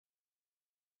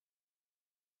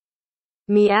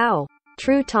Meow.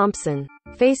 True Thompson.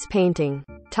 Face painting.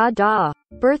 Ta-da.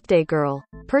 Birthday girl.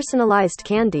 Personalized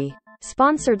candy.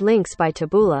 Sponsored links by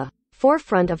Taboola.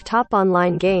 Forefront of top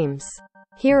online games.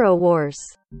 Hero Wars.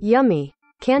 Yummy.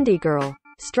 Candy girl.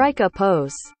 Strike a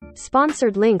pose.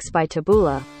 Sponsored links by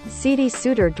Taboola. Seedy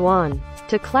suitor Dwan.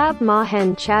 To clab ma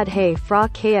hen chad hey fra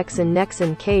kxn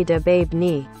nexen k de babe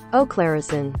ni.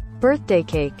 Oclarizin. Birthday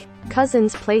cake.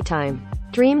 Cousins playtime.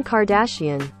 Dream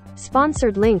Kardashian.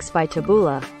 Sponsored links by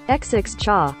Taboola. XX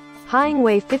cha. Hying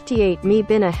Wei 58 mi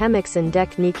bina hemixen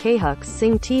dek ni kahux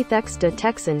sing teeth x de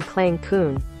texan klang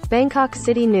kun. Bangkok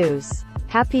City News.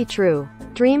 Happy True.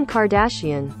 Dream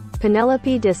Kardashian.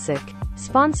 Penelope Disick.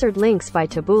 Sponsored links by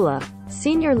Taboola.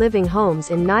 Senior living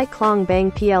homes in Nai Klong Bang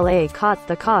PLA caught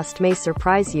the cost may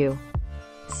surprise you.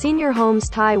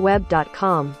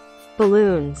 SeniorHomesThaiWeb.com.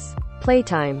 Balloons.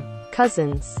 Playtime.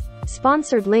 Cousins.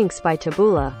 Sponsored links by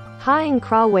Taboola. Hying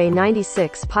Kraway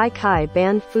 96 Pai Kai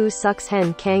Ban Fu Sucks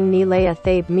Hen Kang Ni Lea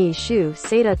Thabe Mi Shu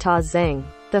Seda Ta Zeng.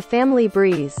 The Family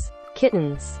Breeze.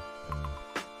 Kittens.